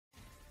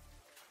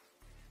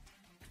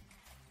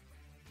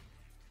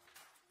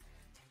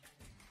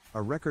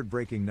A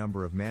record-breaking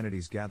number of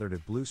manatees gathered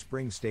at Blue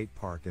Spring State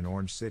Park in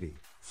Orange City,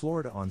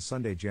 Florida on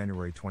Sunday,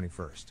 January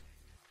 21st.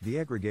 The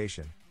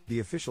aggregation, the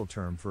official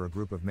term for a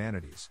group of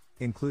manatees,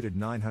 included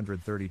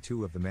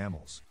 932 of the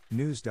mammals,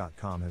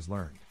 news.com has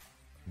learned.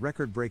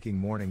 Record-breaking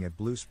morning at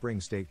Blue Spring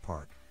State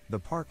Park, the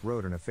park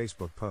wrote in a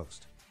Facebook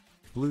post.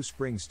 Blue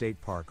Spring State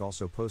Park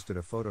also posted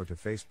a photo to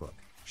Facebook,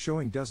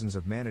 showing dozens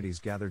of manatees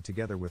gathered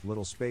together with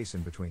little space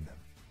in between them.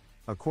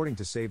 According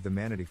to Save the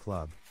Manatee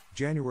Club,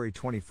 January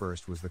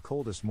 21st was the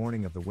coldest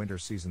morning of the winter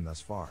season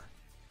thus far.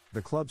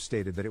 The club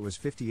stated that it was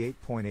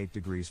 58.8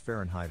 degrees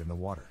Fahrenheit in the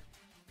water.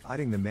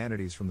 Hiding the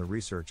manatees from the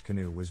research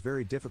canoe was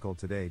very difficult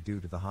today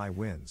due to the high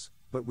winds,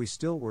 but we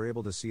still were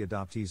able to see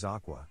adoptees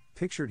Aqua,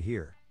 pictured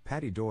here,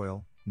 Patty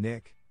Doyle,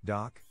 Nick,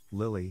 Doc,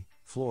 Lily,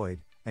 Floyd,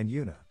 and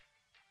Una.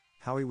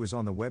 Howie was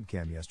on the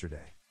webcam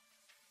yesterday.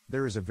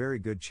 There is a very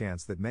good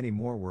chance that many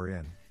more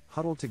were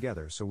huddled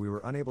together, so we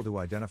were unable to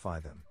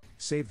identify them,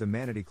 Save the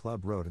Manatee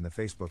Club wrote in the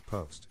Facebook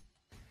post.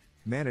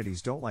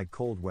 Manatees don't like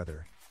cold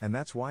weather, and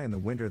that's why in the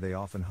winter they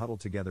often huddle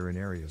together in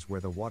areas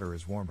where the water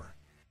is warmer.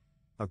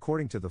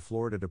 According to the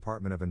Florida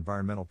Department of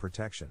Environmental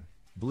Protection,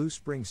 Blue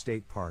Spring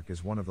State Park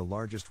is one of the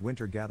largest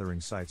winter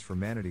gathering sites for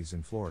manatees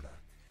in Florida.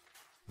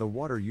 The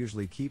water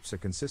usually keeps a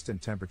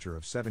consistent temperature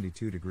of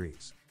 72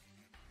 degrees.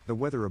 The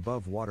weather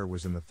above water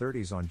was in the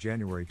 30s on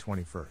January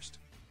 21st.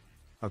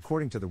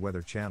 According to the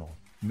Weather Channel,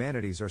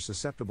 manatees are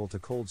susceptible to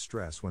cold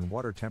stress when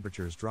water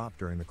temperatures drop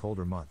during the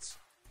colder months.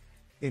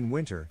 In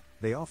winter,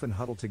 they often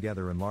huddle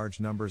together in large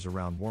numbers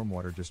around warm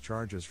water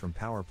discharges from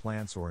power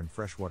plants or in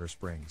freshwater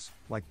springs,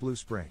 like Blue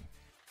Spring.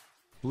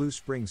 Blue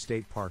Spring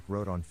State Park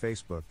wrote on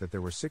Facebook that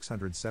there were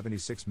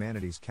 676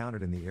 manatees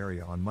counted in the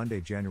area on Monday,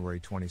 January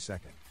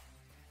 22nd.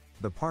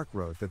 The park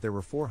wrote that there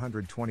were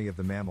 420 of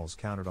the mammals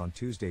counted on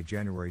Tuesday,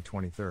 January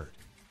 23rd.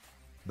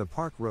 The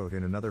park wrote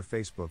in another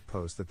Facebook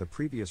post that the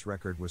previous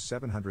record was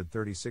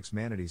 736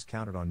 manatees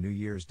counted on New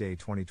Year's Day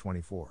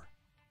 2024.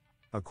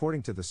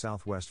 According to the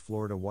Southwest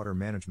Florida Water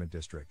Management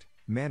District,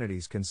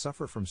 manatees can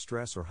suffer from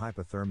stress or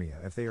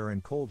hypothermia if they are in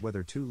cold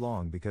weather too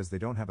long because they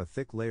don't have a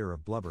thick layer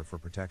of blubber for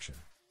protection.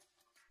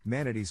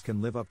 Manatees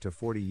can live up to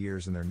 40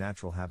 years in their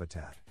natural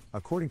habitat,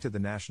 according to the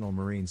National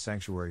Marine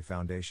Sanctuary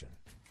Foundation.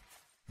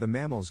 The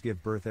mammals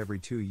give birth every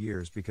 2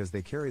 years because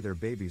they carry their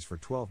babies for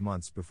 12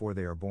 months before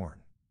they are born.